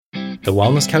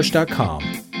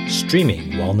thewellnesscouch.com,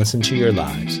 streaming wellness into your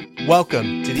lives.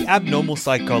 Welcome to The Abnormal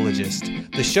Psychologist,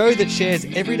 the show that shares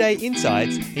everyday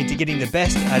insights into getting the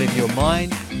best out of your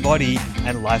mind, body,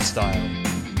 and lifestyle.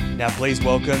 Now please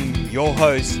welcome your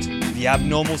host, the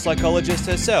abnormal psychologist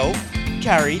herself,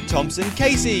 Carrie Thompson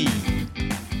Casey.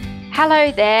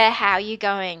 Hello there, how are you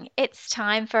going? It's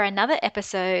time for another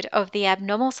episode of The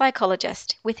Abnormal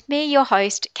Psychologist with me, your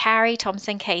host, Carrie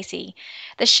Thompson Casey,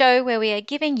 the show where we are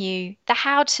giving you the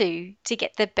how-to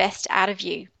get the best out of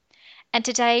you. And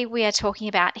today we are talking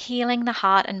about healing the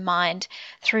heart and mind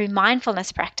through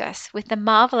mindfulness practice with the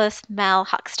marvellous Mal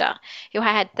Huxter, who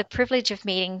I had the privilege of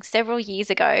meeting several years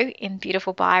ago in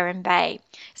beautiful Byron Bay.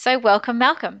 So welcome,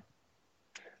 Malcolm.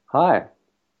 Hi.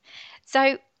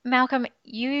 So Malcolm,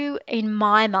 you, in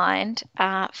my mind,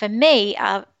 for me,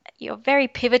 you're very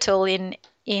pivotal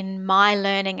in my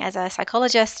learning as a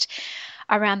psychologist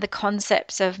around the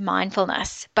concepts of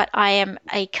mindfulness. But I am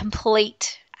a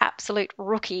complete, absolute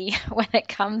rookie when it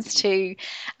comes to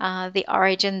the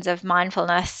origins of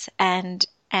mindfulness and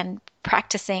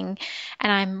practicing.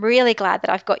 And I'm really glad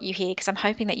that I've got you here because I'm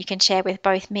hoping that you can share with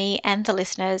both me and the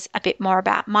listeners a bit more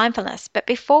about mindfulness. But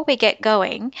before we get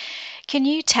going, can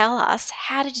you tell us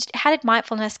how did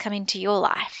mindfulness come into your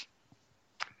life?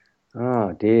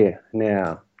 Oh dear.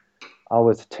 Now, I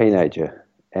was a teenager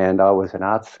and I was in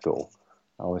art school.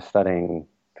 I was studying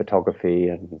photography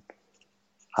and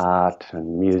art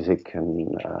and music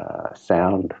and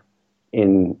sound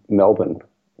in Melbourne,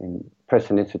 in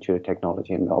Preston Institute of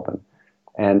Technology in Melbourne.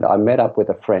 And I met up with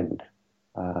a friend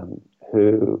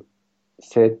who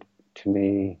said to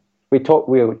me,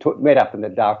 met up in the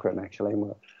darkroom actually, and we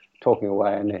were talking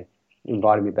away, and he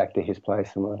invited me back to his place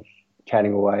and we were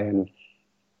chatting away, and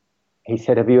he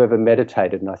said, "Have you ever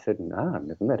meditated?" And I said, "No, I've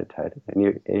never meditated."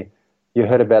 And you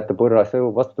heard about the Buddha? I said,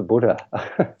 "Well, what's the Buddha?"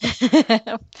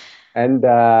 and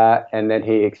then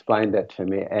he explained that to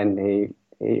me, and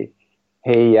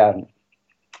he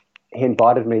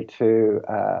invited me to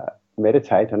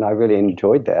meditate, and I really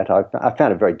enjoyed that. I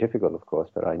found it very difficult, of course,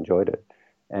 but I enjoyed it.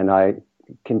 And I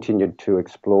continued to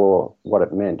explore what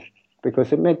it meant,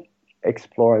 because it meant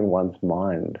exploring one's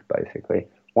mind, basically,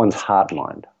 one's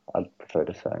heart-mind, I'd prefer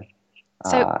to say.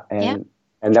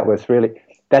 And that was really,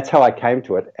 that's how I came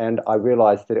to it, and I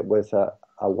realized that it was a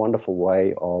wonderful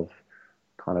way of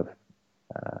kind of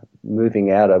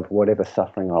moving out of whatever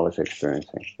suffering I was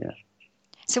experiencing, yeah.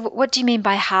 So what do you mean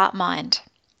by heart-mind?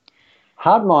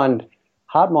 Heart-mind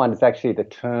is actually the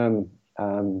term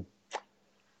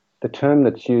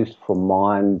that's used for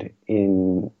mind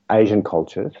in Asian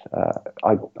cultures.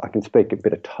 I can speak a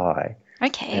bit of Thai.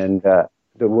 Okay. And the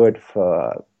word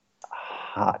for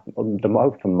heart, the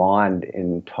word for mind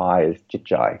in Thai is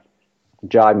jitjai.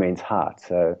 Jai means heart.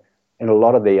 So in a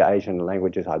lot of the Asian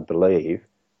languages, I believe,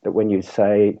 that when you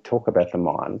talk about the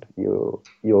mind,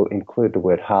 you'll include the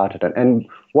word heart in it. And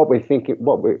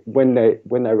when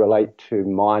they relate to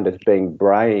mind as being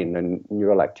brain and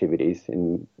neural activities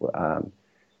in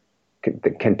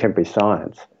the contemporary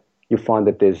science, you find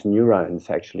that there's neurons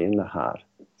actually in the heart.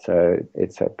 So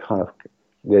it's a kind of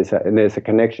there's a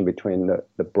connection between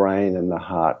the brain and the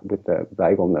heart with the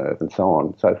vagal nerve and so on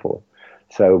and so forth.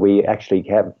 So we actually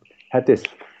have this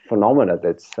phenomena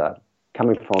that's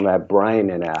coming from our brain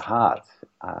and our hearts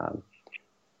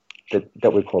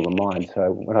that we call the mind.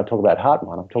 So when I talk about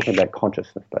heart-mind, I'm talking about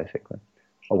consciousness, basically,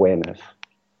 awareness.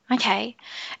 Okay.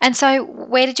 And so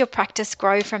where did your practice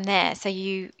grow from there? So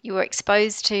you were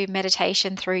exposed to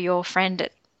meditation through your friend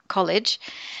at college.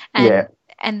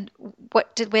 And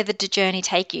where did the journey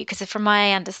take you? Because from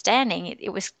my understanding,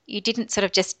 it was, you didn't sort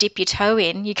of just dip your toe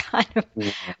in. You kind of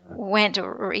went,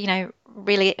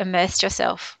 really immersed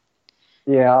yourself.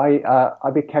 Yeah,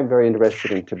 I became very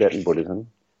interested in Tibetan Buddhism,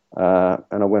 and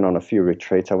I went on a few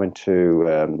retreats. I went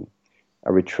to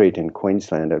a retreat in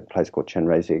Queensland, a place called Chiang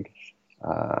Rai-sik,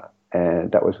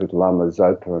 and that was with Lama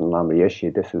Zopa and Lama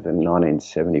Yeshe. This was in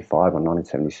 1975 or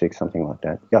 1976, something like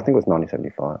that. Yeah, I think it was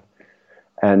 1975.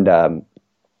 And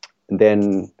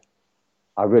then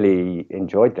I really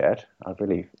enjoyed that. I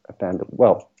found it,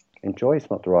 well, enjoy is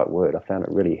not the right word. I found it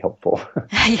really helpful.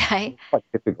 Okay.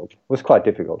 It was quite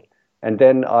difficult. And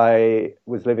then I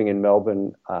was living in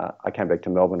Melbourne. I came back to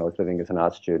Melbourne. I was living as an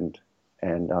art student,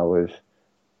 and I was,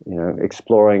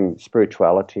 exploring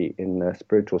spirituality in the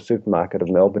spiritual supermarket of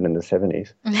Melbourne in the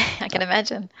 70s. I can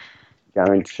imagine.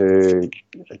 Going to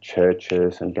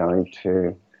churches and going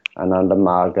to Ananda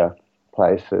Marga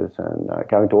places and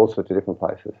going to all sorts of different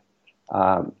places.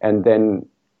 And then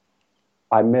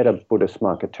I met a Buddhist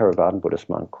monk, a Theravadan Buddhist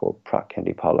monk called Prak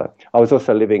Khentipalo. I was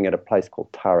also living at a place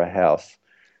called Tara House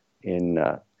in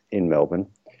Melbourne,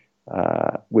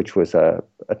 which was a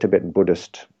Tibetan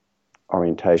Buddhist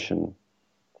orientation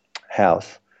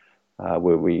house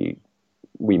where we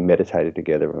meditated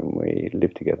together and we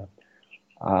lived together.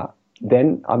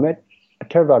 Then I met a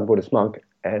Theravada Buddhist monk,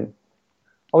 and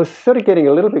I was sort of getting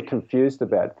a little bit confused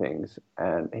about things,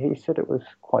 and he said it was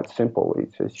quite simple. He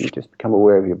says, you just become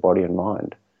aware of your body and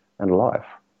mind and life,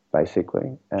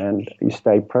 basically, and you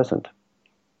stay present.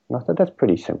 And I thought, that's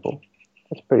pretty simple.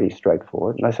 That's pretty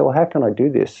straightforward. And I said, well, how can I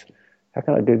do this? How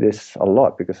can I do this a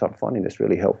lot? Because I'm finding this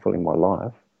really helpful in my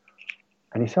life.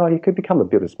 And he said, oh, you could become a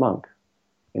Buddhist monk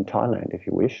in Thailand if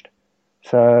you wished.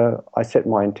 So I set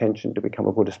my intention to become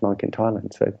a Buddhist monk in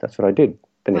Thailand. So that's what I did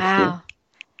the next year.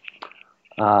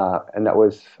 And that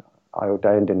was, I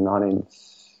ordained in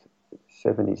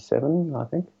 1977, I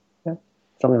think. Yeah,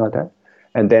 something like that.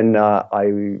 And then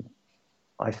I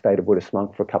stayed a Buddhist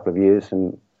monk for a couple of years,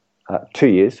 and 2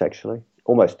 years actually,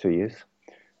 almost 2 years.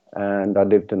 And I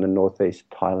lived in the northeast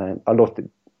Thailand. I lived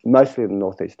mostly in the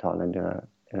northeast Thailand in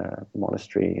a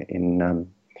monastery in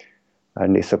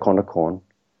near Sakonakorn,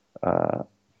 a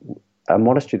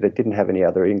monastery that didn't have any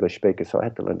other English speakers, so I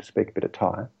had to learn to speak a bit of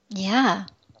Thai. Yeah.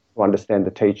 To understand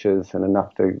the teachers and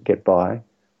enough to get by.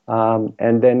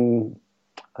 And then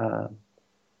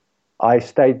I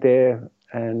stayed there,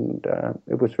 and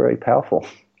it was very powerful.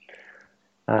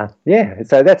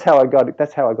 So that's how I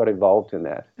got involved in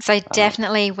that. So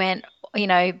definitely went,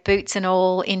 boots and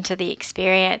all into the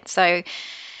experience. So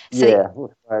yeah, it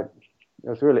was great.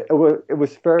 It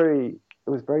was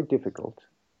very difficult.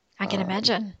 I can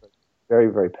imagine.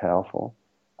 Very, very powerful.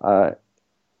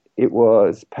 It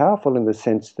was powerful in the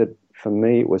sense that for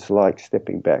me it was like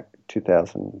stepping back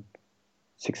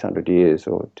 2,600 years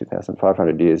or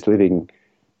 2,500 years, living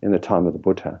in the time of the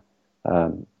Buddha.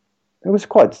 It was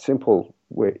quite simple.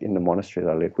 In the monastery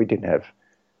that I lived,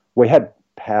 we had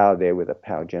power there with a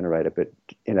power generator, but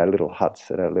in our little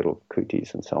huts, at our little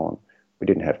kutis and so on, we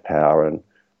didn't have power, and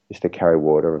used to carry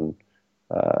water, and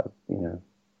it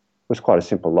was quite a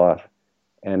simple life.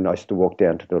 And I used to walk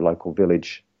down to the local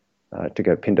village to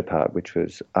go Pindapat, which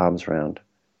was alms round,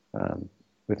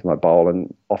 with my bowl,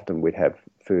 and often we'd have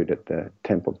food at the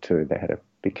temple too. They had a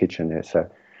big kitchen there. So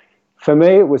for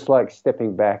me, it was like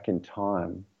stepping back in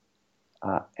time.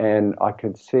 And I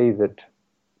could see that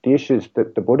the issues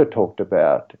that the Buddha talked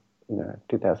about,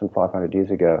 2,500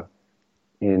 years ago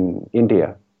in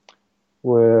India,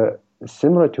 were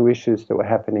similar to issues that were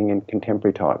happening in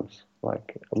contemporary times,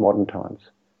 like modern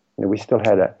times. We still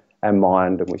had our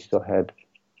mind, and we still had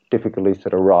difficulties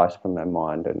that arise from our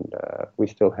mind, and we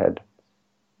still had,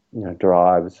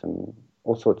 drives and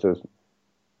all sorts of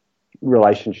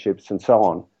relationships and so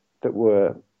on that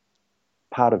were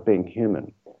part of being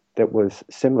human. That was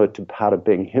similar to part of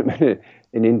being human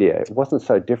in India. It wasn't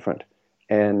so different.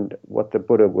 And what the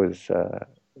Buddha was,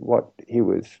 what he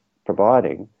was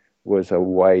providing was a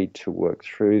way to work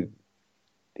through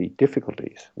the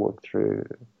difficulties, work through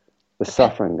the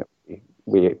suffering that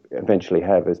we eventually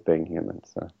have as being human.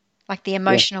 So, like the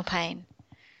emotional pain.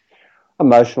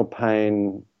 Emotional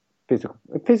pain,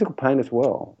 physical pain as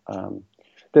well.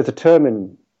 There's a term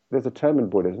in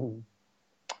Buddhism.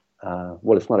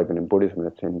 Well, it's not even in Buddhism.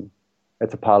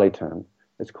 It's a Pali term.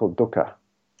 It's called dukkha.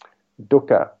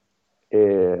 Dukkha,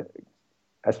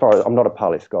 as far as I'm not a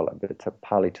Pali scholar, but it's a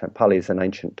Pali term. Pali is an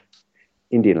ancient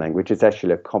Indian language. It's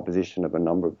actually a composition of a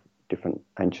number of different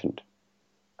ancient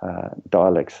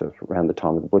dialects of around the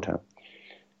time of the Buddha.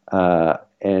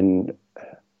 And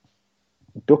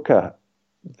dukkha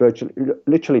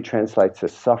literally translates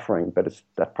as suffering, but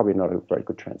that's probably not a very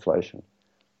good translation.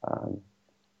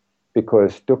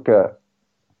 Because dukkha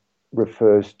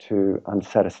refers to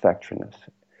unsatisfactoriness.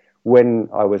 When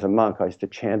I was a monk, I used to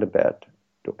chant about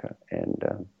dukkha, and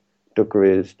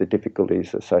dukkha is the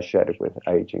difficulties associated with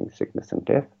aging, sickness, and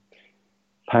death.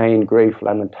 Pain, grief,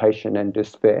 lamentation, and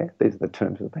despair. These are the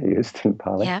terms that they used in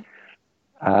Pali. Yeah.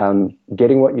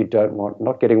 Getting what you don't want,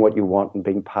 not getting what you want, and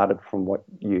being parted from what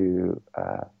you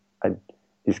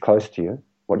is close to you,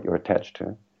 what you're attached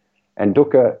to. And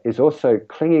dukkha is also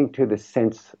clinging to the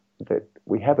sense that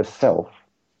we have a self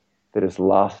that is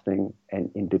lasting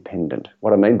and independent.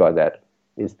 What I mean by that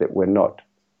is that we're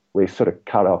sort of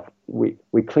cut off. We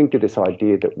cling to this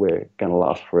idea that we're going to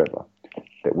last forever,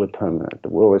 that we're permanent,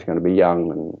 that we're always going to be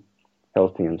young and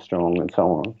healthy and strong and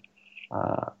so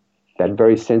on. That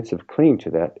very sense of clinging to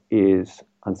that is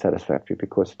unsatisfactory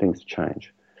because things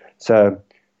change. So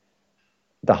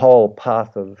the whole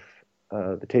path of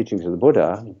the teachings of the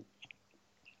Buddha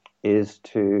is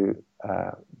to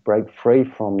break free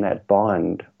from that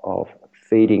bind of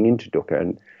feeding into dukkha.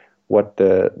 And what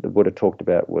the Buddha talked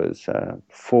about was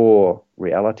 4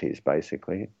 realities,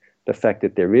 basically. the fact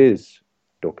that there is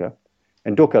dukkha,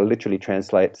 and dukkha literally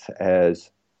translates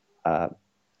as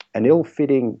an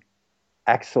ill-fitting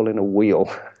axle in a wheel.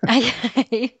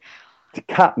 Okay.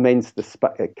 Kat means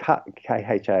kat,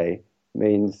 K-H-A,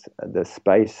 means the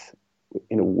space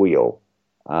in a wheel.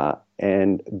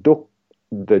 And duk,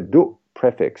 the duk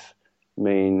prefix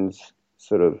means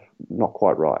sort of not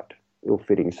quite right,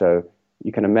 ill-fitting. So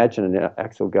you can imagine an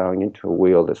axle going into a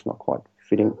wheel that's not quite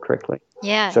fitting correctly.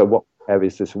 Yeah. So what we have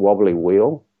is this wobbly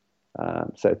wheel.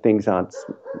 So things aren't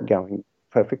going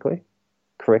perfectly,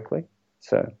 correctly.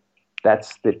 So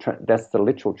that's the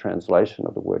literal translation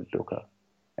of the word dukkha.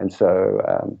 And so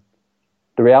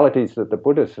the realities that the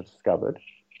Buddhists have discovered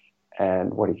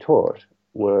and what he taught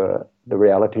were the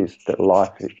realities that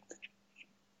life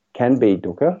can be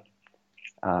dukkha,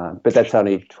 but that's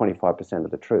only 25%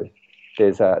 of the truth.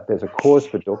 There's a cause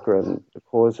for dukkha, and the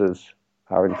causes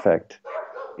are in fact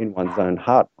in one's own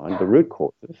heart mind, the root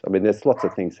causes. I mean, there's lots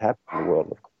of things happening in the world,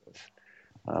 of course,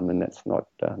 and that's not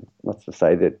to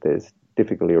say that there's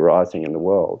difficulty arising in the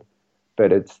world,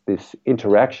 but it's this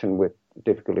interaction with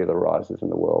difficulty that arises in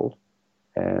the world,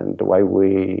 and the way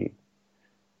we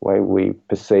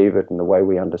perceive it and the way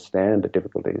we understand the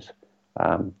difficulties.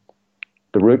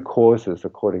 The root causes,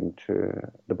 according to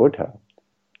the Buddha,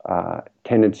 are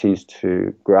tendencies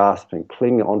to grasp and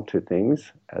cling onto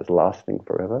things as lasting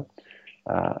forever,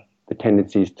 the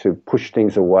tendencies to push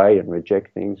things away and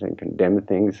reject things and condemn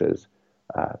things as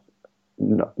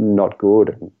not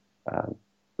good, and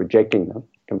rejecting them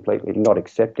completely, not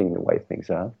accepting the way things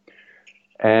are,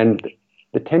 and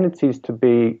the tendencies to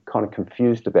be kind of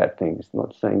confused about things,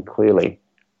 not seeing clearly,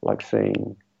 like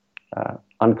seeing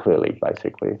unclearly,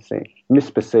 basically,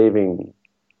 misperceiving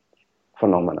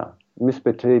phenomena,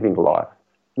 misperceiving life,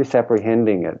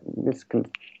 misapprehending it,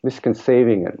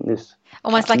 misconceiving it,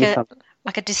 almost like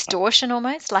a distortion,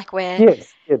 almost like where.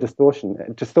 Yes, yeah, distortion.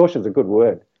 Distortion's a good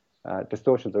word.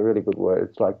 Distortion's a really good word.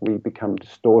 It's like we become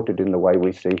distorted in the way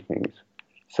we see things.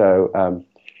 So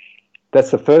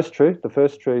that's the first truth. The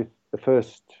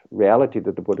first reality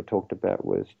that the Buddha talked about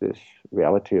was this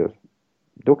reality of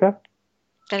dukkha.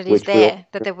 That it is there,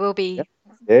 that there will be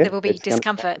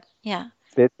discomfort.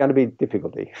 There's going to be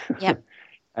difficulty. Yep.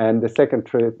 And the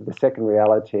second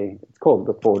reality,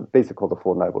 these are called the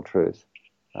Four Noble Truths.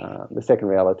 The second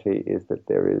reality is that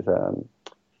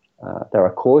there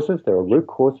are causes, there are root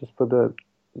causes for the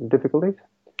difficulties.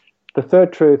 The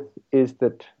third truth is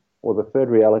that, or the third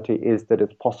reality is that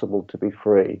it's possible to be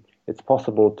free. It's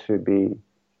possible to be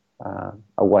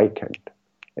awakened.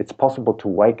 It's possible to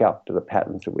wake up to the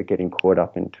patterns that we're getting caught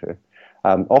up into.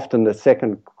 Often the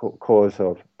second cause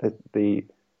of the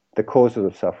causes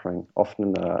of suffering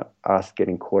often are us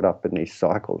getting caught up in these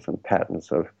cycles and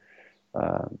patterns of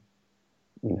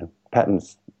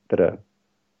patterns that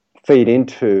feed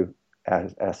into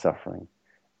our suffering.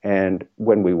 And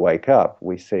when we wake up,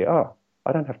 we see, oh,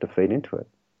 I don't have to feed into it.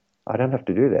 I don't have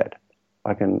to do that.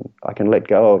 I can let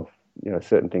go of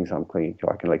certain things I'm clinging to.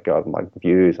 I can let go of my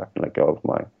views. I can let go of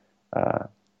my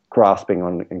grasping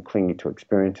on and clinging to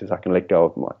experiences. I can let go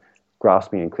of my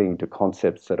grasping and clinging to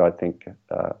concepts that I think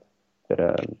that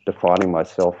are defining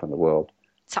myself and the world.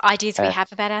 So ideas we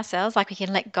have about ourselves, like we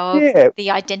can let go of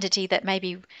the identity that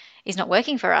maybe is not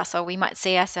working for us, or we might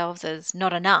see ourselves as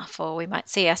not enough, or we might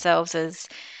see ourselves as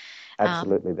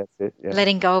absolutely, that's it. Yeah.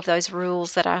 Letting go of those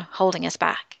rules that are holding us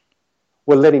back.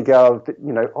 Well, letting go of,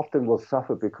 often we'll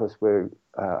suffer because we're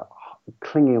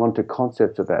clinging on to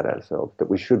concepts about ourselves, that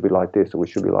we should be like this or we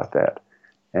should be like that.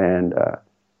 And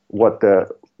what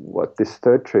this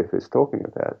third truth is talking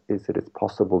about is that it's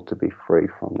possible to be free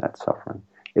from that suffering.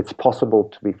 It's possible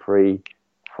to be free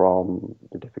from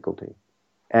the difficulty.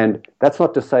 And that's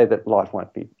not to say that life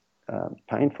won't be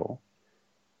painful,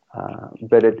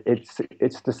 but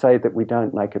it's to say that we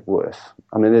don't make it worse.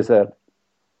 I mean, there's a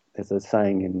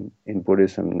saying in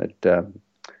Buddhism that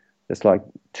there's like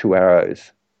two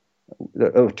arrows,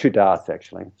 two darts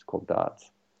actually. It's called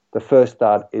darts. The first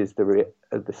dart is the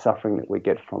suffering that we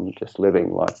get from just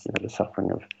living, like the suffering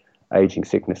of aging,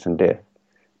 sickness, and death,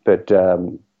 but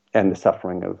and the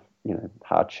suffering of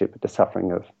hardship, the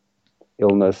suffering of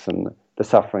illness, and the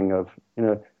suffering of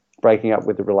breaking up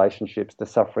with the relationships, the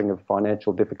suffering of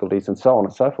financial difficulties, and so on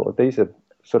and so forth. These are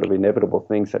sort of inevitable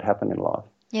things that happen in life.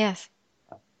 Yes.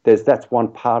 That's one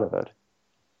part of it,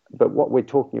 but what we're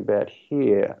talking about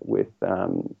here with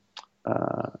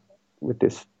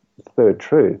this third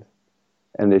truth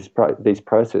and these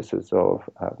processes of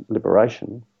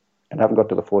liberation, and I haven't got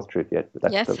to the fourth truth yet,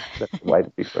 but that's the way to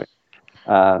be free,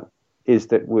 is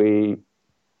that we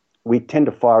tend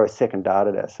to fire a second dart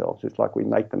at ourselves. It's like we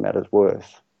make the matters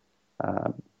worse.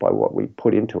 by what we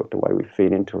put into it, the way we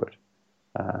feed into it.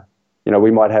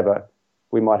 We might have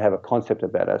a concept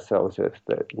about ourselves as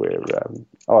that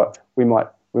we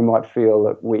might feel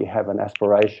that we have an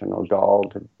aspiration or goal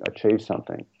to achieve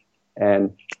something,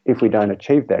 and if we don't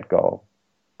achieve that goal,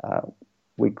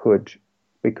 we could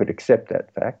accept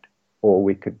that fact, or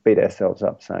we could beat ourselves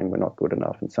up saying we're not good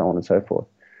enough, and so on and so forth.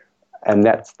 And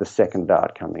that's the second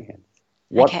dart coming in.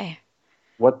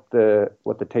 What the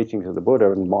teachings of the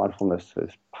Buddha and mindfulness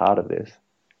is part of this.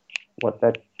 What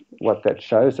that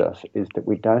shows us is that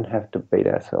we don't have to beat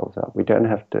ourselves up. We don't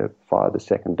have to fire the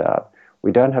second dart.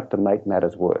 We don't have to make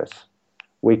matters worse.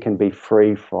 We can be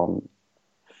free from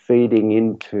feeding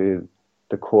into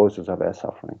the causes of our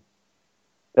suffering.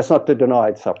 That's not to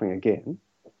deny suffering again,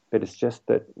 but it's just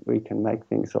that we can make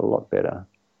things a lot better.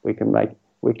 We can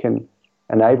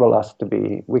enable us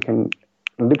we can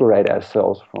liberate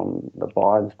ourselves from the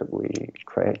binds that we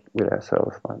create with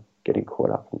ourselves, like getting caught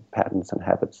up in patterns and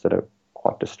habits that are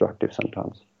quite destructive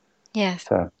sometimes. Yes.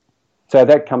 So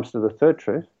that comes to the fourth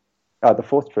truth, the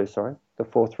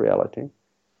fourth reality,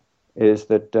 is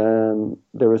that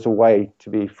there is a way to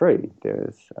be free. There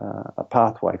is a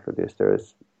pathway for this. There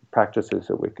is practices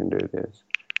that we can do. There's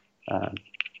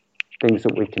things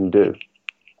that we can do.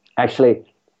 Actually,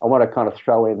 I want to kind of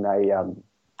throw in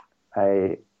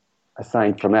a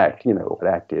saying from ACT. You know what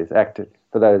ACT is. ACT,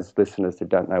 for those listeners who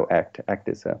don't know ACT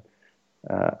is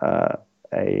I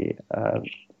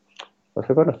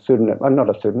forgot a pseudonym. Not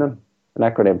a pseudonym. An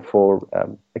acronym for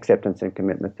acceptance and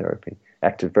commitment therapy.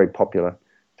 ACT is very popular.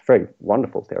 It's a very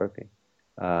wonderful therapy.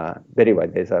 But anyway,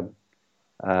 there's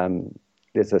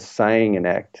a saying in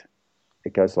ACT.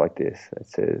 It goes like this. It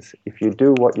says, "If you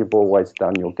do what you've always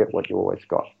done, you'll get what you always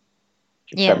got."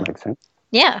 If that makes sense.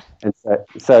 Yeah. And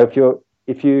so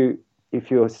if you're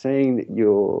seeing that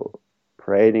you're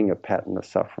creating a pattern of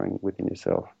suffering within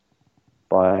yourself,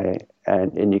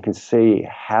 and you can see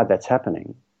how that's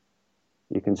happening,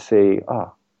 you can see,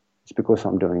 it's because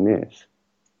I'm doing this,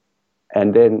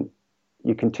 and then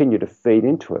you continue to feed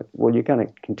into it. Well, you're going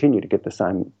to continue to get the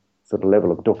same sort of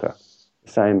level of dukkha,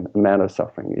 the same amount of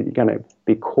suffering. You're going to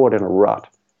be caught in a rut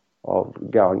of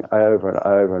going over and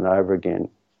over and over again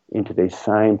into these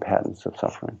same patterns of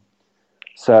suffering.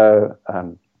 So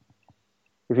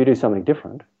if you do something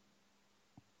different,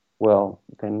 well,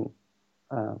 then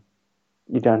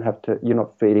you're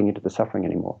not feeding into the suffering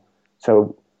anymore.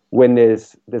 So when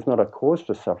there's not a cause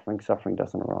for suffering, suffering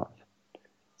doesn't arise.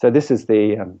 So this is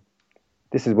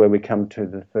where we come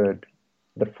to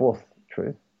the fourth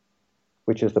truth,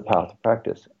 which is the path of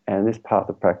practice. And this path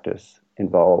of practice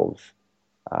involves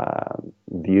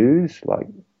views, like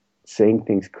seeing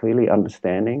things clearly,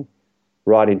 understanding,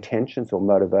 right intentions or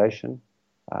motivation.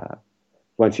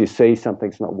 Once you see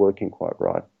something's not working quite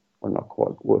right or not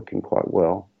quite working quite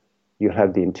well, you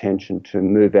have the intention to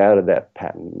move out of that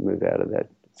pattern, move out of that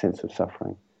sense of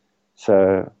suffering.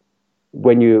 So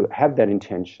when you have that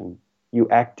intention, you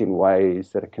act in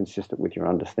ways that are consistent with your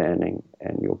understanding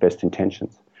and your best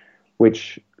intentions,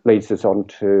 which leads us on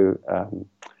to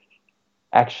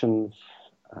actions,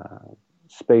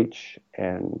 speech,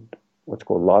 and what's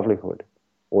called livelihood,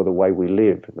 or the way we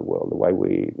live in the world, the way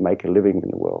we make a living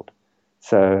in the world.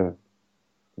 So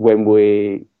when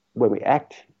we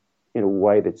act in a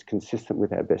way that's consistent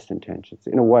with our best intentions,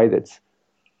 in a way that's,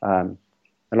 and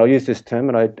I'll use this term,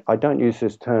 and I don't use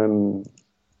this term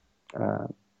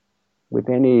with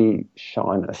any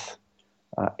shyness,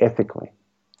 ethically.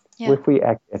 Yeah. If we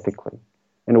act ethically,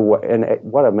 in a way, and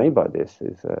what I mean by this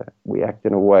is we act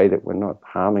in a way that we're not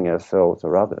harming ourselves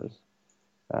or others,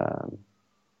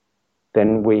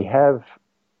 then we have,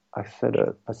 I said,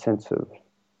 a sense of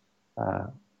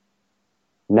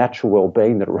natural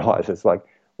well-being that arises. Like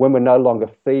when we're no longer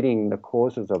feeding the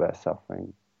causes of our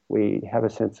suffering, we have a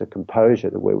sense of composure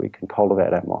where we can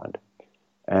cultivate our mind.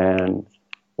 And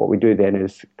what we do then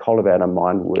is cultivate our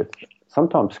mind with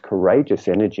sometimes courageous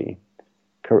energy,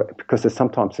 because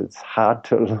sometimes it's hard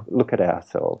to look at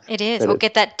ourselves. It is. We'll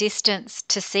get that distance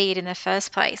to see it in the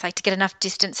first place, like to get enough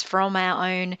distance from our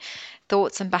own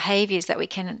thoughts and behaviours that we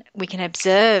can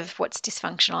observe what's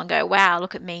dysfunctional and go, wow,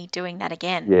 look at me doing that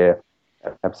again. Yeah,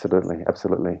 absolutely.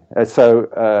 So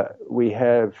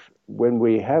when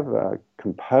we have a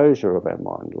composure of our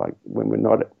mind, like when we're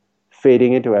not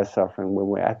feeding into our suffering, when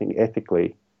we're acting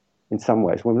ethically in some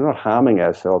ways, when we're not harming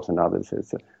ourselves and others,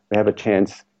 we have a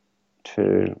chance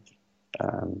to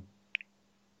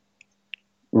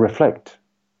reflect,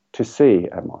 to see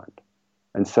our mind.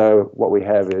 And so what we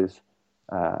have is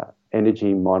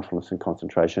energy, mindfulness, and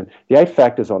concentration. The 8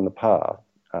 factors on the path,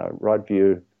 right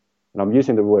view, and I'm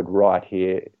using the word right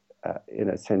here in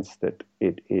a sense that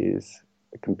it is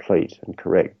complete and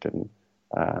correct and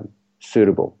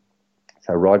suitable.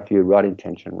 So right view, right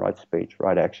intention, right speech,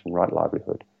 right action, right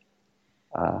livelihood.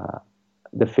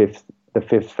 The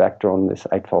fifth factor on this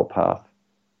eightfold path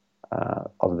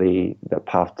of the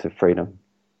path to freedom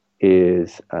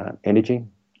is energy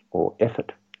or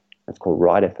effort. It's called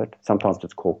right effort. Sometimes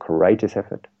it's called courageous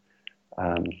effort.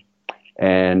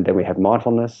 And then we have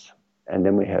mindfulness, and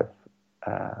then we have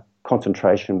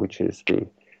concentration, which is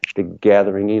the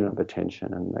gathering in of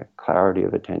attention and the clarity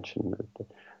of attention.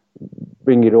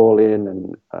 Bring it all in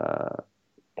and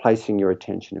placing your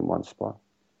attention in one spot.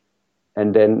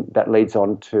 And then that leads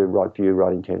on to right view,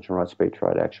 right intention, right speech,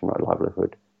 right action, right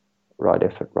livelihood, right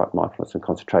effort, right mindfulness and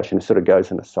concentration. It sort of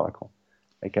goes in a cycle.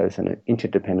 It goes in an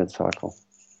interdependent cycle.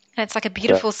 And it's like a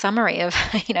beautiful summary of,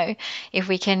 if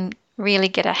we can really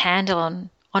get a handle on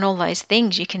all those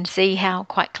things, you can see how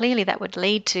quite clearly that would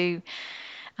lead to,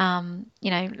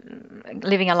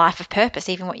 living a life of purpose.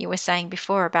 Even what you were saying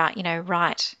before about,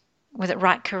 right, was it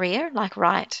right career? Like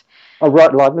right? Oh,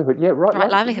 right livelihood. Yeah, right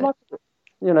livelihood.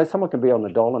 Someone can be on the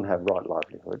dole and have right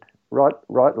livelihood.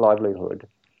 Right livelihood.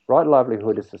 Right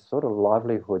livelihood is the sort of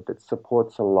livelihood that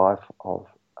supports a life of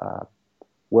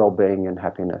well-being and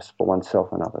happiness for oneself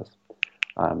and others.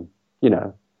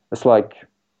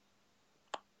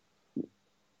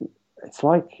 It's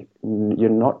like you're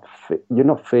not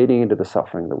feeding into the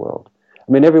suffering of the world.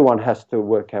 I mean, everyone has to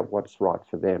work out what's right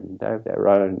for them. They have their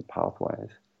own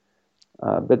pathways.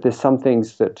 But there's some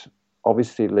things that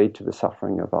obviously lead to the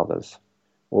suffering of others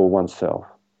or oneself.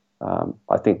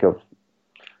 I think of,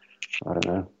 I don't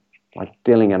know, like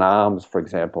dealing in arms, for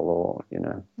example, or,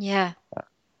 Yeah.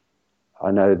 I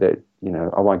know that,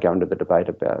 I won't go into the debate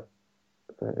about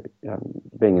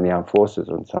being in the armed forces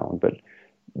and so on, but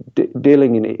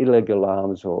dealing in illegal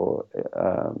arms or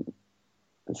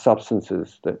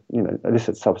substances that,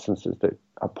 illicit substances that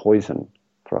are poison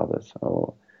for others,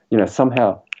 or,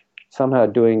 somehow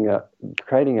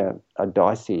creating a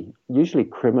dicey, usually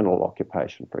criminal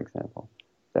occupation, for example,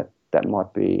 that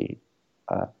might be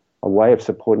a way of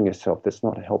supporting yourself that's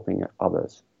not helping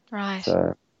others. Right.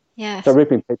 So, yes. So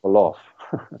ripping people off.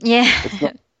 Yeah.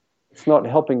 It's not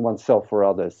helping oneself or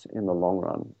others in the long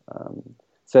run.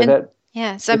 Sorry.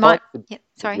 Yeah,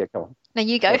 go on. No,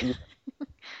 you go.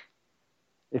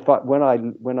 If I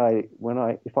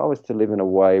was to live in a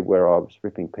way where I was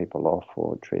ripping people off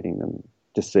or treating them,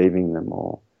 deceiving them,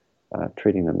 or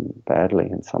treating them badly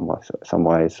in some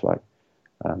ways, like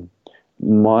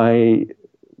my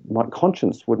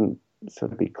conscience wouldn't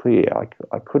sort of be clear.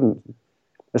 I couldn't.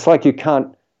 It's like you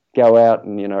can't go out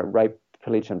and rape,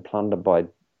 pillage, and plunder by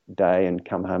day and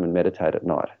come home and meditate at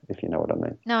night, if you know what I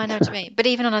mean. No, I know what you mean. But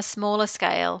even on a smaller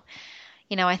scale,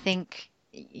 I think,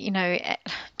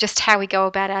 just how we go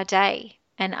about our day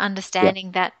and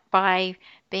understanding that by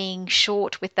being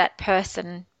short with that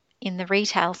person in the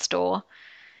retail store,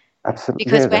 absolutely,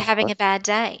 because we're having a bad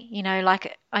day,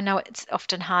 like I know it's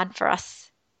often hard for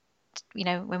us,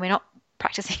 when we're not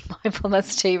practicing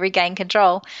mindfulness to regain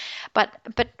control, but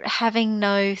having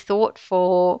no thought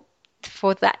for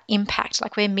that impact,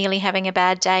 like we're merely having a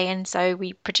bad day, and so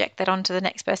we project that onto the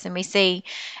next person we see,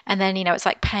 and then it's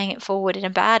like paying it forward in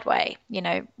a bad way,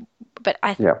 But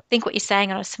I think what you're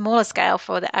saying on a smaller scale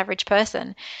for the average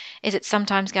person is it's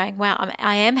sometimes going, wow,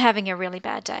 I am having a really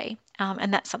bad day,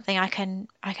 and that's something I can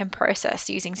process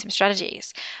using some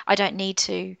strategies. I don't need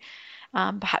to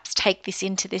perhaps take this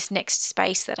into this next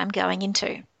space that I'm going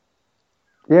into.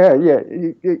 Yeah.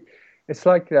 It's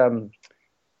like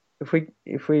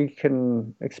if we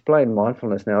can explain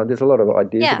mindfulness now, there's a lot of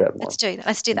ideas about mindfulness.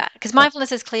 Let's do that, because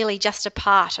mindfulness is clearly just a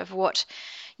part of what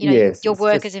your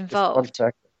work is involved.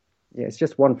 It's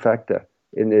just one factor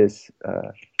in this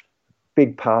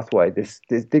big pathway, this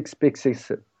big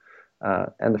system,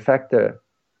 and the factor,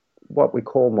 what we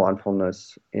call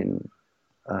mindfulness in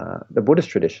the Buddhist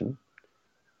tradition,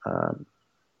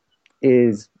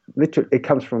 is literally, it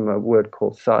comes from a word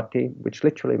called sati, which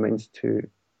literally means to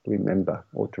remember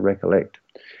or to recollect.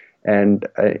 And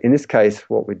in this case,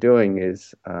 what we're doing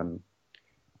is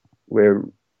we're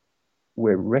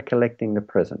recollecting the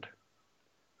present.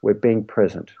 We're being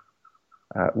present.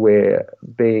 We're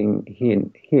being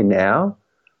here now,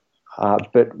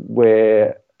 but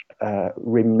we're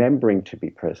remembering to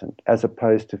be present, as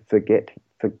opposed to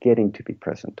forgetting to be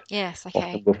present. Yes,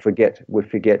 okay. Often we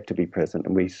forget to be present,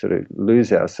 and we sort of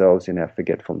lose ourselves in our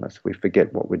forgetfulness. We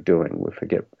forget what we're doing. We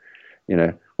forget,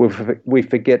 we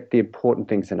forget the important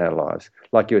things in our lives.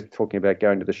 Like you were talking about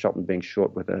going to the shop and being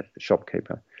short with a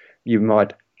shopkeeper. You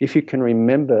might, if you can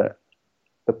remember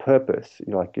the purpose,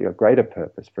 like your greater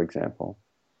purpose, for example,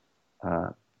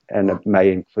 and it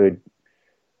may include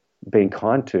being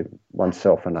kind to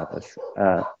oneself and others.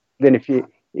 Then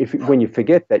when you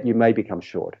forget that, you may become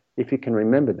short. If you can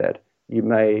remember that, you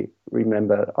may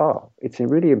remember, it's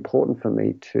really important for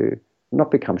me to not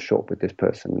become short with this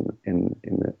person in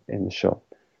the shop.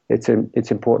 It's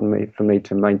important for me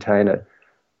to maintain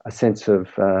a sense of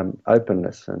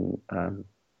openness and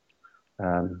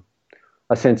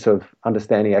a sense of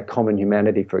understanding our common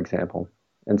humanity, for example,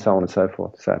 and so on and so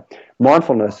forth. So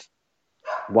mindfulness,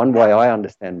 one way I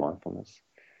understand mindfulness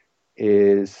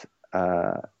is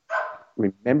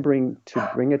remembering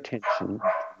to bring attention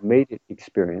to immediate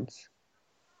experience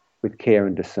with care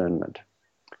and discernment.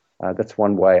 That's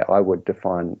one way I would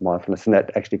define mindfulness, and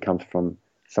that actually comes from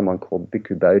someone called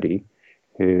Bhikkhu Bodhi,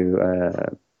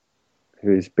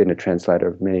 who's been a translator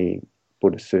of many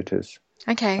Buddhist suttas.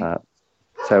 Okay.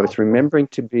 So it's remembering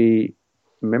to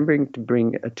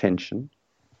bring attention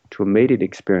to immediate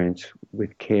experience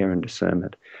with care and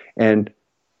discernment. And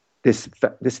this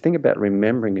thing about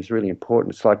remembering is really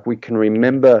important. It's like we can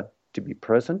remember to be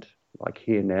present, like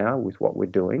here now with what we're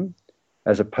doing,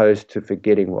 as opposed to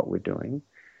forgetting what we're doing.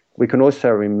 We can also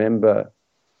remember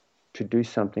to do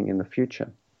something in the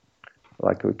future.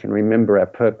 Like we can remember our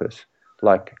purpose,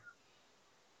 like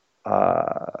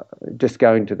just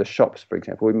going to the shops, for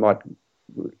example. We might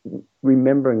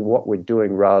remembering what we're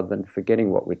doing rather than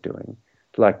forgetting what we're doing.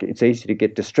 Like it's easy to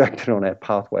get distracted on our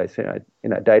pathways.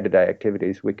 In our day-to-day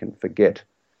activities, we can forget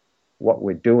what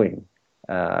we're doing.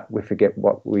 We forget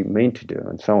what we mean to do,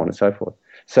 and so on and so forth.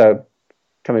 So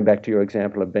coming back to your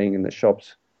example of being in the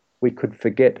shops, we could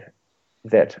forget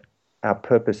that our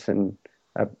purpose and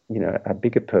our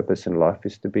bigger purpose in life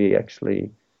is to be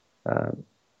actually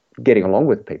getting along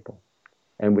with people.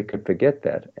 And we could forget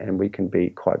that, and we can be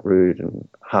quite rude and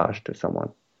harsh to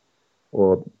someone,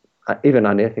 or even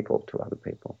unethical to other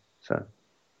people. So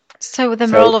the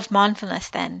role of mindfulness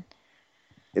then?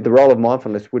 The role of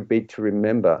mindfulness would be to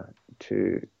remember,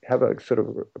 to have a sort of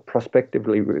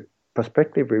prospectively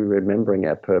remembering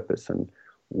our purpose and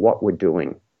what we're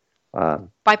doing. By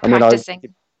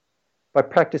practicing. By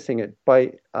practicing it,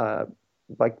 by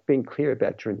being clear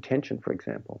about your intention, for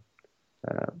example.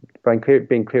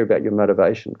 Being clear about your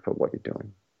motivation for what you're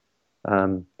doing.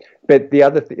 But the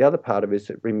other part of it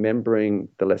is remembering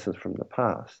the lessons from the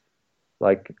past.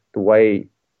 Like the way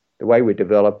we're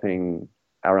developing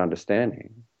our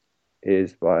understanding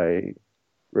is by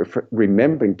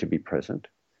remembering to be present.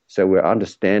 So we're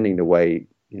understanding the way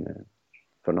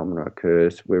phenomena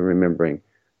occurs. We're remembering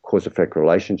cause-effect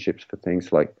relationships for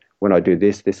things like when I do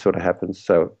this sort of happens.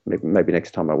 So maybe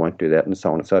next time I won't do that, and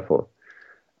so on and so forth.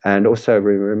 And also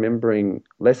remembering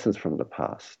lessons from the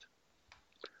past.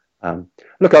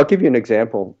 Look, I'll give you an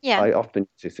example. Yeah. I often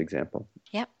use this example.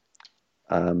 Yep.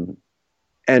 And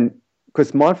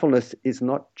because mindfulness is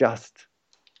not just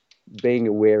being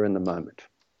aware in the moment.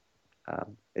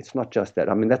 It's not just that.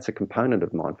 I mean, that's a component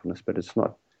of mindfulness, but it's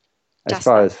not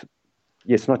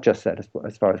it's not just that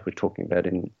as far as we're talking about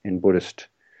in Buddhist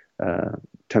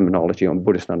terminology, on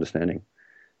Buddhist understanding.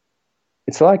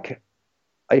 It's like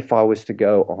if I was to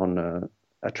go on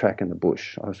a track in the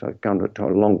bush. I was going to a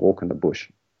long walk in the bush.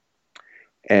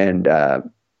 And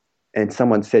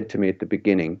someone said to me at the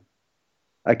beginning,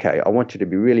 okay, I want you to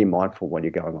be really mindful when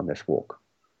you're going on this walk.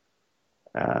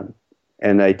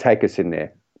 And they take us in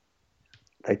there.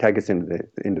 They take us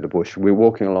into the bush. We're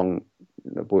walking along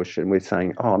the bush and we're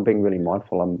saying, I'm being really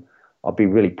mindful. I'll be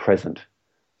really present.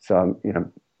 So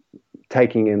I'm,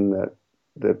 taking in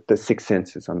the six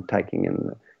senses. I'm taking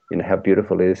in, how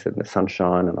beautiful it is and the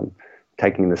sunshine, and I'm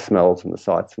taking the smells and the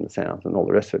sights and the sounds and all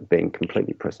the rest of it, being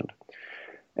completely present.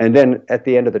 And then at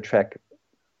the end of the track,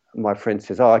 my friend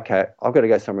says, okay, I've got to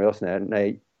go somewhere else now.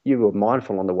 Now, you were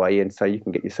mindful on the way in, so you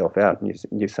can get yourself out. And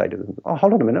you say to them,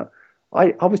 hold on a minute.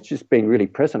 I was just being really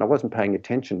present. I wasn't paying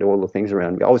attention to all the things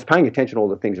around me. I was paying attention to all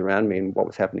the things around me and what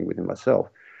was happening within myself.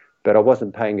 But I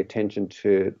wasn't paying attention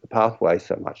to the pathway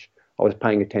so much. I was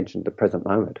paying attention to the present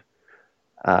moment.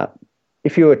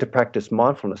 If you were to practice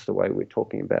mindfulness the way we're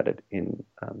talking about it in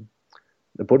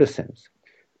the Buddhist sense,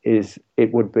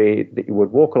 it would be that you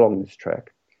would walk along this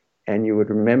track and you would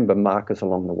remember markers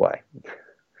along the way.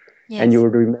 Yes. And you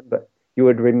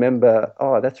would remember,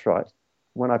 that's right,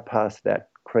 when I passed that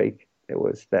creek, there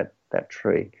was that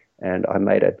tree, and I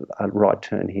made a right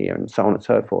turn here, and so on and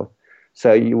so forth.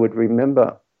 So you would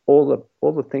remember all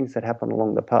the things that happened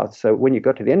along the path. So when you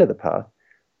got to the end of the path,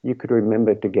 you could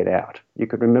remember to get out. You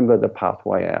could remember the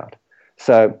pathway out.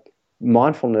 So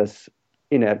mindfulness,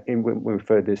 when we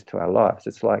refer this to our lives,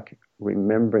 it's like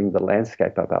remembering the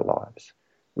landscape of our lives,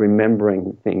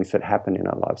 remembering things that happen in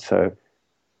our lives. So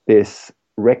this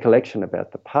recollection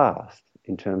about the past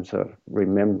in terms of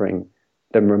remembering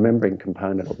the remembering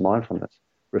component of mindfulness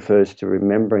refers to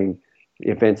remembering the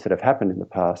events that have happened in the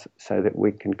past so that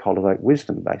we can cultivate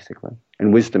wisdom, basically.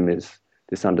 And wisdom is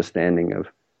this understanding of,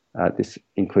 this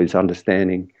includes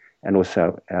understanding and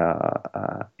also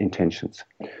our intentions.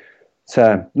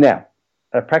 So now,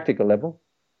 at a practical level,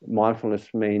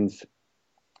 mindfulness means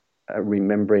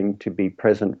remembering to be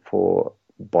present for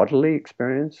bodily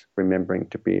experience, remembering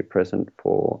to be present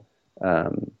for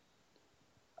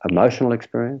emotional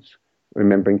experience,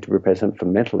 remembering to be present for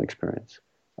mental experience,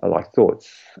 like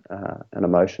thoughts and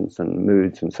emotions and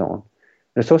moods and so on.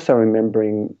 And it's also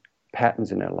remembering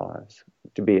patterns in our lives,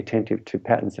 to be attentive to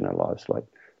patterns in our lives, like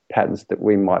patterns that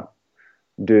we might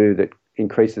do that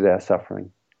increases our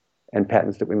suffering, and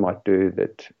patterns that we might do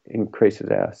that increases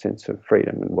our sense of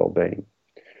freedom and well-being.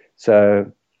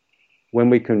 So when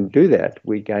we can do that,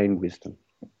 we gain wisdom.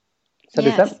 So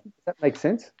Yes. does that make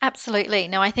sense? Absolutely.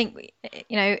 No, I think,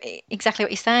 exactly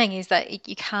what you're saying is that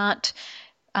you can't,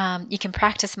 you can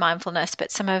practice mindfulness,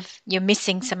 but you're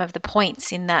missing some of the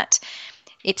points in that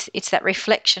it's that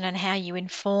reflection and how you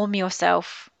inform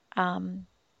yourself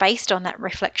based on that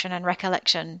reflection and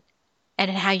recollection, and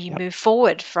how you move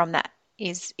forward from that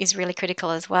is really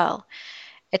critical as well.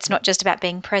 It's not just about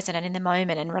being present and in the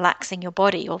moment and relaxing your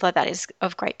body, although that is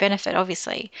of great benefit,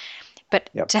 obviously. But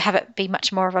to have it be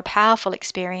much more of a powerful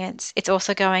experience, it's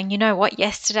also going, you know what,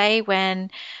 yesterday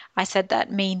when I said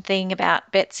that mean thing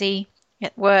about Betsy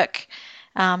at work,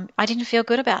 I didn't feel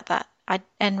good about that.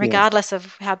 And regardless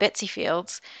of how Betsy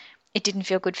feels, it didn't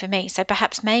feel good for me. So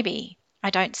perhaps maybe I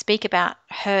don't speak about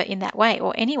her in that way,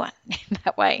 or anyone in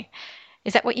that way.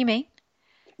 Is that what you mean?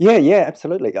 Yeah,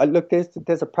 absolutely. Look,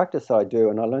 there's a practice I do,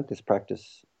 and I learned this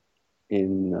practice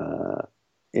from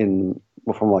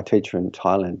my teacher in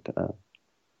Thailand,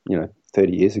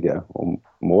 30 years ago, or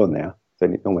more now,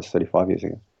 almost 35 years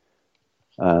ago.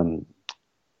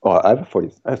 Over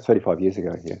 35 years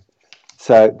ago, yeah.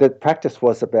 So the practice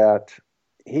was about,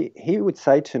 he would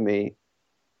say to me,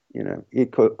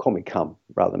 he'd call me Come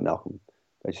rather than Malcolm.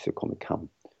 They used to call me Come.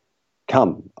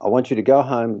 Come, I want you to go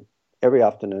home every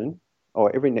afternoon, or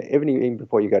every evening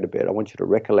before you go to bed. I want you to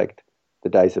recollect the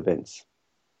day's events.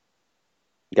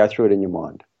 Go through it in your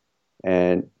mind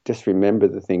and just remember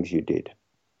the things you did.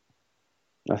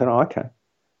 I said, oh, okay.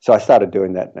 So I started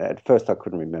doing that. At first I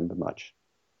couldn't remember much.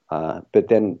 But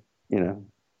then,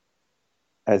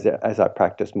 as I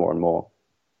practiced more and more,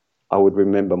 I would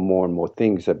remember more and more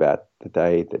things about the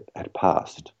day that had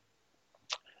passed.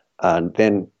 And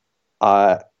then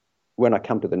when I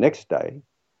come to the next day,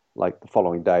 like the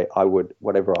following day,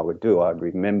 whatever I would do, I'd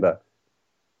remember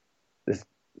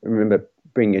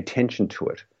bringing attention to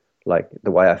it, like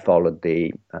the way I folded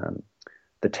the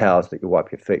towels that you wipe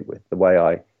your feet with, the way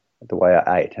I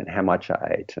ate and how much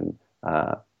I ate, and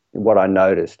what I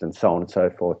noticed, and so on and so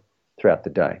forth throughout the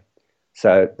day,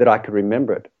 so that I could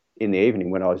remember it in the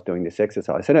evening when I was doing this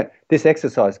exercise. And this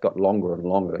exercise got longer and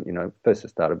longer. First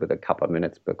it started with a couple of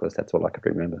minutes because that's all I could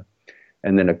remember.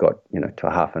 And then it got, to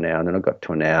a half an hour, and then it got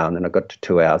to an hour, and then it got to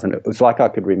 2 hours. And it was like I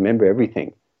could remember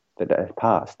everything that had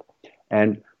passed.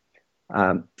 And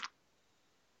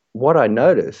what I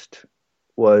noticed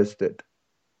was that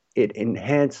it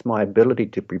enhanced my ability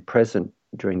to be present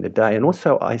during the day. And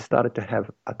also I started to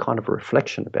have a kind of a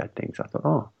reflection about things. I thought,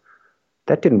 oh,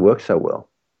 that didn't work so well.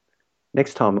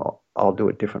 Next time I'll do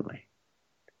it differently.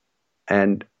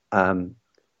 And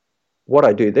what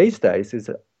I do these days is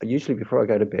usually before I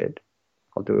go to bed,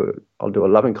 I'll do a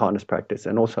loving kindness practice,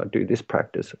 and also do this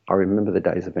practice. I remember the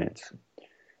day's events,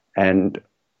 and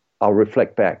I'll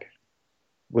reflect back.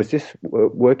 Was this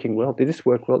working well? Did this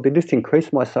work well? Did this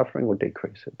increase my suffering or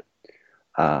decrease it?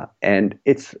 And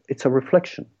it's a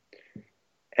reflection.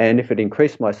 And if it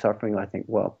increased my suffering, I think,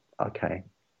 well, okay,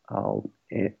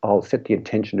 I'll set the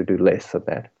intention to do less of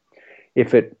that.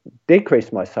 If it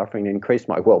decreased my suffering and increased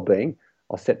my well-being,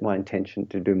 I'll set my intention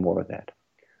to do more of that.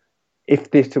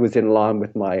 If this was in line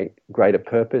with my greater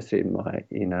purpose, in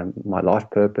my life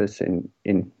purpose,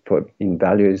 in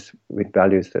values, with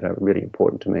values that are really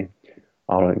important to me,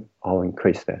 I'll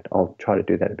increase that. I'll try to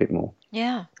do that a bit more.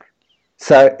 Yeah.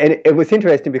 So, and it was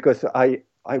interesting because I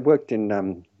worked in,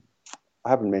 I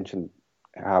haven't mentioned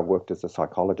how I worked as a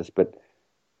psychologist, but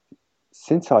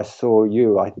since I saw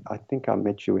you, I think I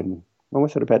met you in, when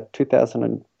was it, about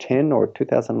 2010 or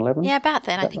 2011? Yeah, about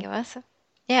then, I think it was.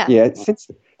 Yeah. Yeah,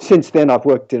 since then I've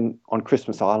worked on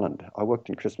Christmas Island. I worked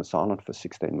in Christmas Island for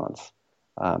 16 months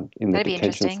in the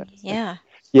detention centre. Yeah.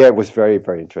 Yeah, it was very,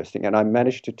 very interesting. And I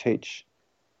managed to teach,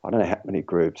 I don't know how many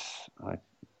groups. I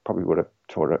probably would have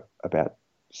taught about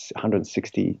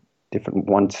 160 different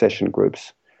one-session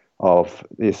groups with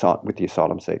the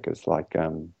asylum seekers, like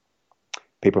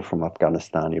people from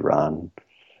Afghanistan, Iran,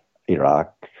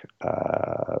 Iraq,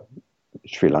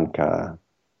 Sri Lanka,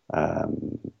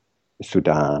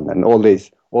 Sudan, and all the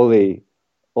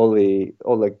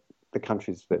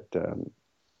countries that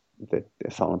that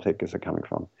asylum seekers are coming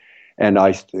from. And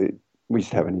we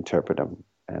used to have an interpreter,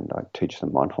 and I teach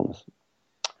them mindfulness.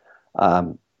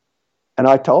 And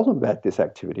I told them about this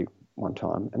activity one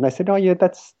time, and they said, "Oh yeah,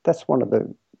 that's one of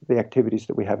the activities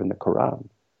that we have in the Quran.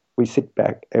 We sit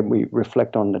back and we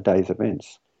reflect on the day's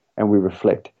events, and we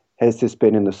reflect: has this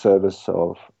been in the service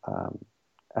of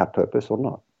our purpose or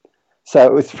not?" So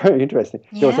it was very interesting.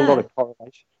 Yeah. There was a lot of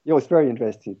correlation. It was very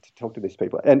interesting to talk to these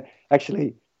people. And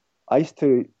actually, I used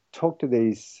to talk to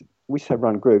these. We used to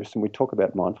run groups, and we talk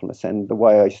about mindfulness. And the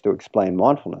way I used to explain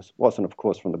mindfulness wasn't, of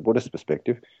course, from the Buddhist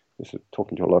perspective. I was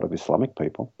talking to a lot of Islamic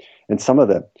people, and some of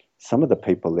the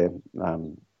people there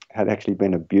had actually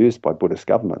been abused by Buddhist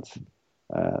governments,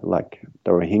 like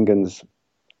the Rohingyas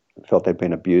felt they'd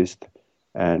been abused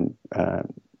and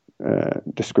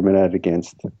discriminated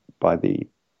against by the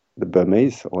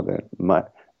Burmese or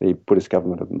the Buddhist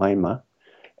government of Myanmar,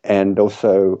 and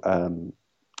also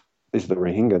these are the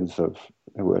Rohingyas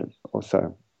who were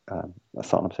also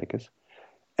asylum seekers,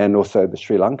 and also the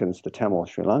Sri Lankans, the Tamil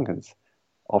Sri Lankans.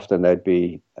 Often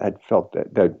had felt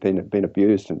that they'd been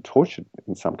abused and tortured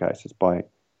in some cases by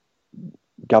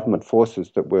government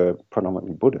forces that were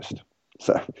predominantly Buddhist.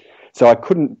 So I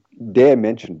couldn't dare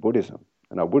mention Buddhism,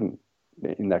 and I wouldn't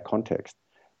in that context.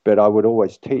 But I would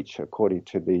always teach according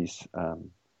to these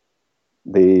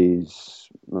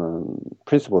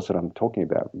principles that I'm talking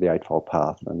about: the Eightfold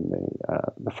Path and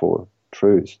the Four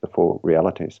Truths, the Four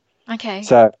Realities. Okay.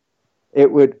 So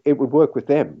it would work with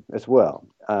them as well.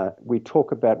 We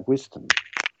talk about wisdom.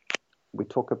 We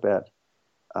talk about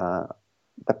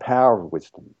the power of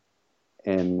wisdom,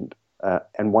 and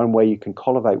one way you can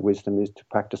cultivate wisdom is to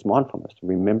practice mindfulness,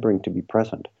 remembering to be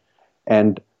present,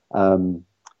 and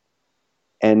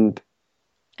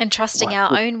trusting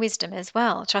our own wisdom as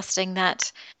well, trusting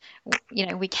that,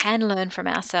 we can learn from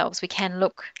ourselves. We can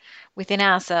look within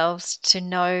ourselves to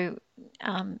know,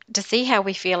 to see how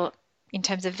we feel in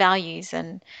terms of values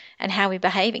and how we're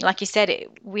behaving. Like you said,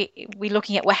 we're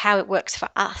looking at how it works for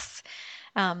us.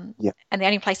 And the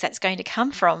only place that's going to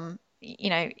come from,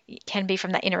 can be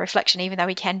from that inner reflection, even though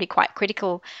we can be quite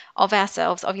critical of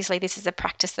ourselves. Obviously, this is a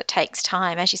practice that takes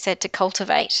time, as you said, to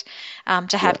cultivate,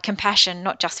 to have compassion,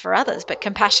 not just for others, but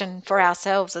compassion for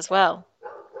ourselves as well.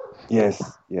 Yes.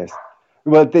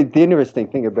 Well, the interesting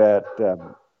thing about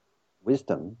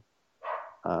wisdom,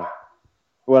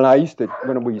 when we used to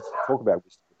talk about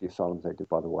wisdom with the asylum seekers,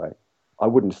 by the way, I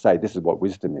wouldn't say this is what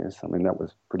wisdom is. I mean, that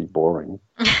was pretty boring.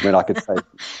 I mean, I could say,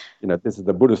 this is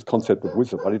the Buddhist concept of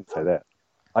wisdom. I didn't say that.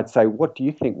 I'd say, what do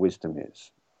you think wisdom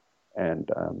is? And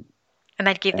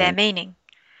they'd give their meaning.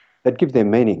 They'd give their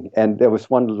meaning. And there was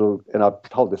one little, and I've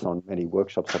told this on many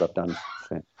workshops that I've done since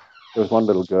then. There was one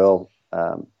little girl,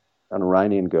 an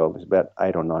Iranian girl, who was about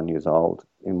 8 or 9 years old,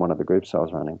 in one of the groups I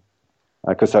was running,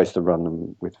 because I used to run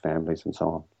them with families and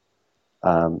so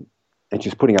on. And she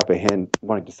was putting up her hand,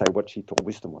 wanting to say what she thought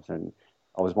wisdom was. And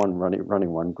I was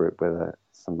running one group with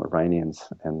some Iranians,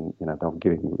 and they were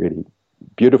giving really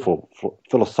beautiful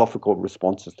philosophical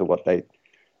responses to what they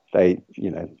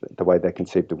the way they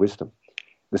conceived the wisdom.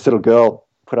 This little girl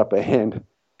put up her hand,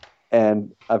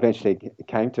 and eventually it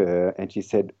came to her, and she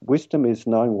said, "Wisdom is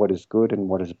knowing what is good and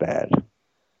what is bad."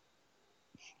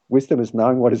 Wisdom is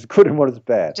knowing what is good and what is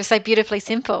bad. Just so beautifully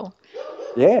simple.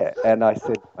 Yeah, and I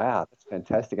said, "Wow, that's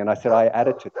fantastic." And I said, I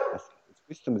added to that,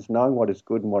 wisdom is knowing what is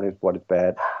good and what is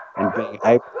bad, and being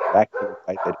able to act in a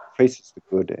way that increases the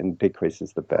good and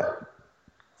decreases the bad.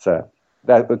 So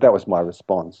that was my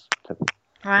response to this.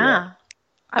 Wow.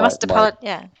 I must apologize.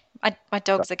 Yeah, my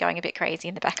dogs are going a bit crazy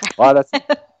in the background. Oh, that's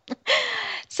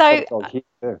so.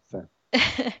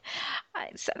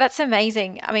 So that's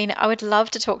amazing. I mean, I would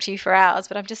love to talk to you for hours,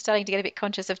 but I'm just starting to get a bit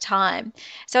conscious of time.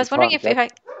 So I was wondering if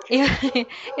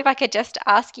I could just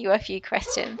ask you a few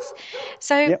questions.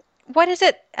 So what is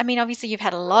it? I mean, obviously you've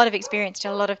had a lot of experience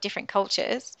in a lot of different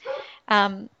cultures.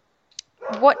 And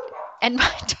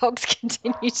my dogs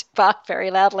continue to bark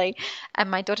very loudly, and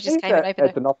my daughter just came and opened.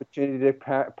 It's an opportunity to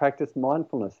practice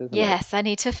mindfulness, isn't it? Yes, I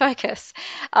need to focus.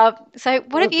 So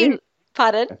what have you?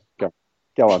 Pardon?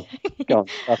 Go on.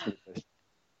 Ask me the question.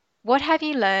 What have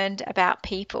you learned about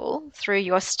people through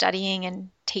your studying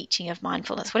and teaching of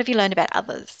mindfulness? What have you learned about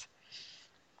others?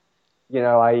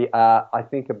 I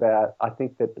think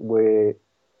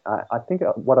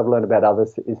what I've learned about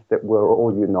others is that we're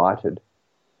all united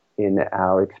in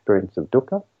our experience of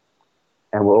dukkha,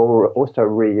 and we're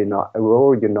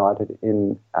all united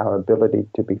in our ability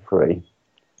to be free.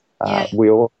 Yeah. We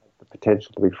all have the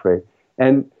potential to be free.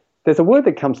 And there's a word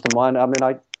that comes to mind. I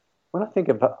mean, when I think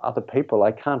of other people,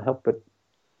 I can't help but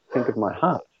think of my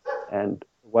heart and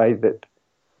the way that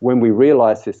when we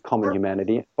realize this common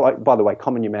humanity. By the way,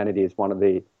 common humanity is one of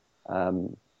the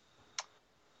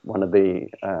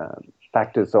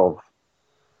factors of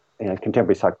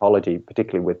contemporary psychology,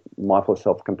 particularly with mindful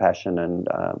self-compassion and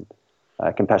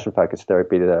compassion-focused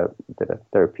therapy, that are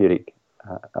therapeutic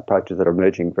approaches that are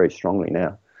emerging very strongly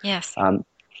now. Yes.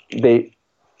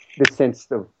 This sense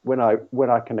of when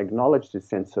I can acknowledge this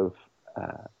sense of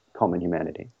common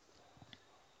humanity.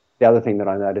 The other thing that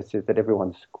I notice is that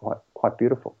everyone's quite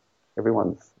beautiful.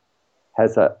 Everyone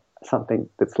has something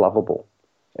that's lovable.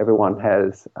 Everyone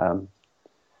has a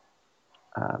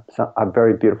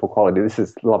very beautiful quality. This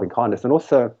is loving kindness, and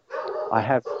also I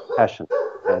have compassion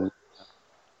and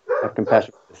have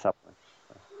compassion for the suffering.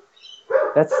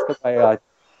 That's the way I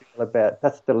feel about.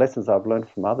 That's the lessons I've learned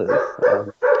from others.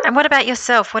 And what about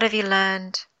yourself? What have you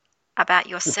learned about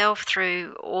yourself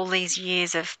through all these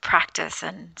years of practice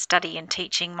and study and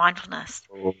teaching mindfulness?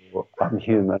 I'm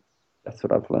human. That's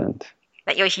what I've learned.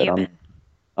 That you're human.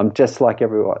 I'm just like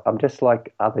everyone. I'm just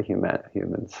like other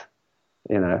humans.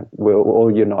 We're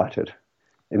all united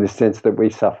in the sense that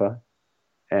we suffer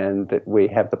and that we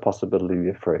have the possibility to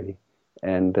be free,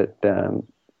 and that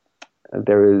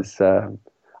there is.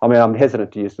 I'm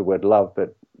hesitant to use the word love,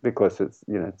 but because it's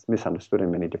misunderstood in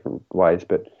many different ways.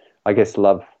 But I guess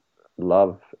love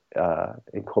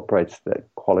incorporates the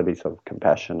qualities of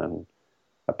compassion and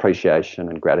appreciation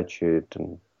and gratitude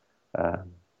and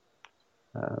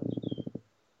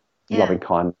loving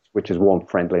kindness, which is warm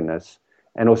friendliness.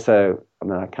 And also,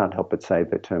 I can't help but say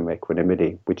the term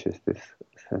equanimity, which is this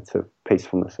sense of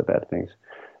peacefulness about things.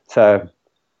 So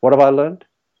what have I learned?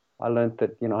 I learned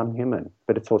that, I'm human,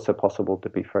 but it's also possible to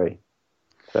be free.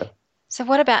 So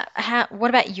what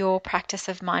about your practice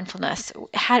of mindfulness?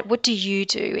 What do you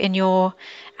do in your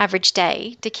average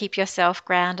day to keep yourself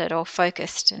grounded or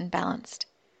focused and balanced?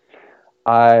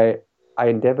 I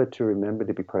endeavor to remember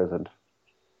to be present.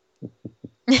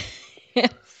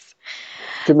 Yes.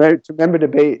 To remember to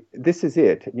be, this is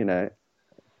it,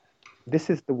 this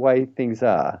is the way things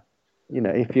are.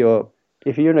 If you're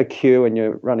in a queue and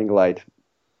you're running late,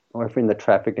 or if you're in the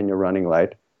traffic and you're running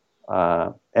late,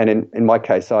 and in my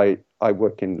case, I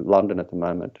work in London at the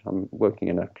moment. I'm working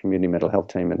in a community mental health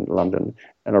team in London,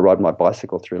 and I ride my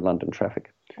bicycle through London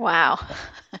traffic. Wow.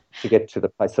 To get to the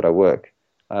place that I work.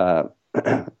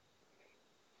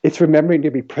 It's remembering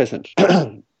to be present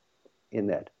in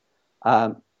that.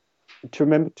 To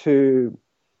remember to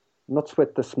not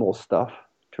sweat the small stuff,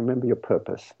 to remember your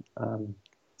purpose.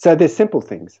 So there's simple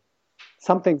things.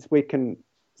 Sometimes we can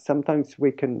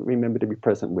remember to be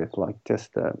present with, like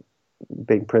just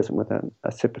being present with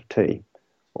a sip of tea,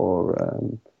 or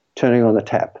turning on the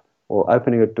tap, or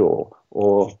opening a door,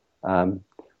 or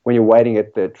when you're waiting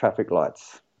at the traffic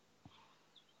lights,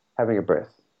 having a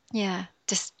breath. Yeah,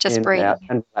 just in, breathe. Out,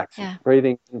 and relaxing. Yeah.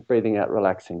 Breathing in, breathing out,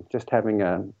 relaxing. Just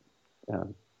having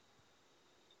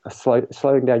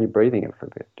slowing down your breathing for a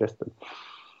bit. Just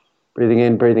breathing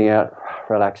in, breathing out,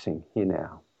 relaxing. Here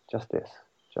now. Just this,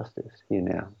 here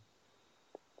now.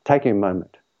 Taking a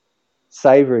moment,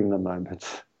 savoring the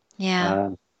moments.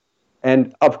 Yeah.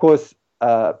 And of course,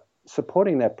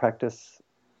 supporting that practice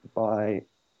by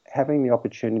having the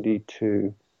opportunity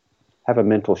to have a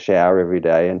mental shower every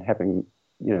day and having,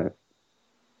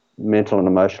 mental and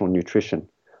emotional nutrition.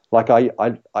 Like I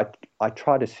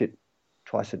try to sit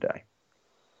twice a day.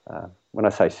 When I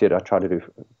say sit, I try to do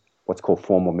what's called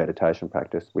formal meditation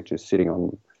practice, which is sitting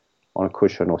on a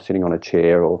cushion or sitting on a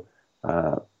chair or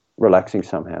relaxing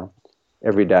somehow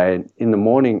every day. And in the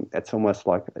morning, it's almost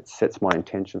like it sets my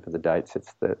intention for the day. It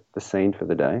sets the scene for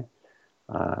the day.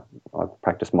 I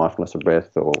practice mindfulness of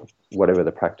breath or whatever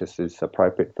the practice is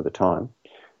appropriate for the time.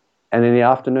 And in the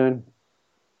afternoon,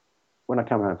 when I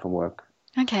come home from work,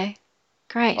 Okay,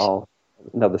 great. I'll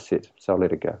another sit, so I'll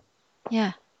let it go.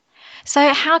 Yeah.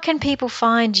 So how can people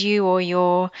find you or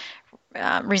your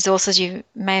resources you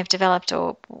may have developed,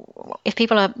 or if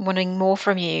people are wanting more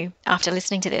from you after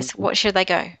listening to this, what should they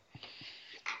go?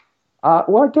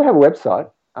 Well, I do have a website.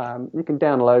 You can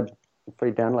download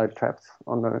free download traps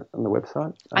on the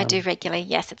website. I do regularly.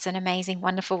 Yes, it's an amazing,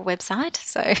 wonderful website.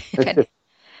 So it's just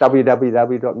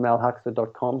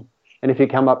www.malhuxter.com. And if you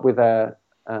come up with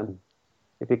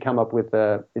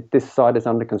this site is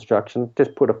under construction,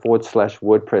 just put a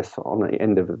 /WordPress on the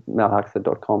end of it,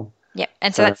 malhuxter.com. Yep,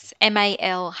 and so that's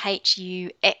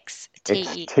MALHUXTER.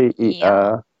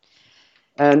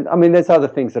 And I mean, there's other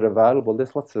things that are available.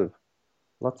 There's lots of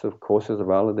lots of courses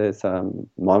available. There's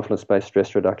mindfulness-based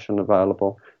stress reduction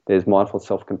available. There's mindful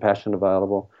self-compassion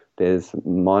available. There's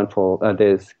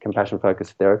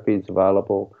compassion-focused therapies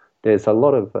available. There's a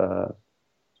lot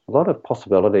of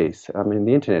possibilities. I mean,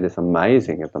 the internet is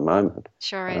amazing at the moment.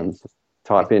 Sure is. Just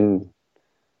type in,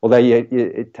 although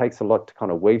it takes a lot to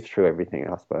kind of weave through everything,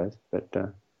 I suppose. But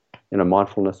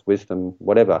mindfulness, wisdom,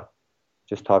 whatever,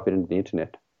 just type it into the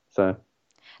internet. So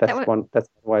that's one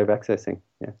way of accessing.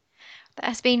 Yeah. That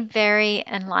has been very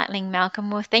enlightening,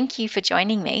 Malcolm. Well, thank you for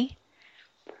joining me.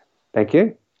 Thank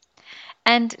you.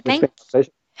 And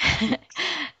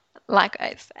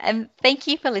likewise. And thank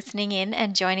you for listening in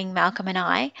and joining Malcolm and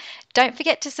I. Don't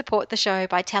forget to support the show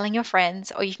by telling your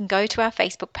friends, or you can go to our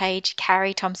Facebook page,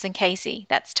 Carrie Thompson Casey,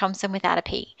 that's Thompson without a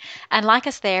P, and like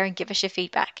us there and give us your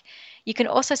feedback. You can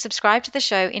also subscribe to the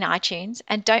show in iTunes,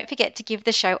 and don't forget to give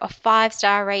the show a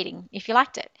 5-star rating if you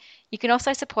liked it. You can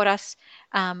also support us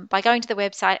by going to the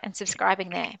website and subscribing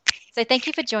there. So thank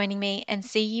you for joining me, and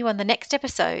see you on the next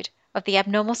episode of The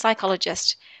Abnormal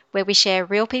Psychologist, where we share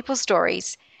real people's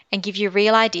stories and give you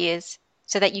real ideas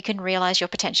so that you can realize your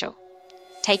potential.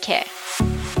 Take care.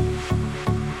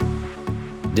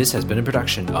 This has been a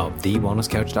production of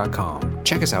TheWellnessCouch.com.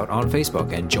 Check us out on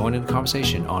Facebook and join in the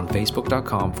conversation on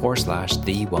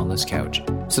Facebook.com/The Wellness Couch.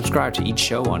 Subscribe to each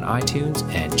show on iTunes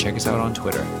and check us out on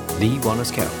Twitter. The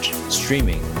Wellness Couch,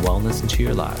 streaming wellness into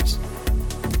your lives.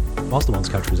 Whilst the Wellness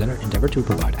Couch presenter endeavor to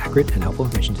provide accurate and helpful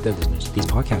information to their listeners, these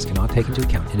podcasts cannot take into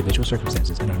account individual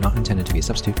circumstances and are not intended to be a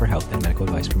substitute for health and medical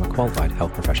advice from a qualified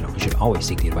health professional. You should always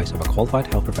seek the advice of a qualified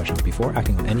health professional before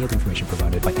acting on any of the information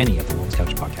provided by any of the Wellness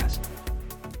Couch podcasts.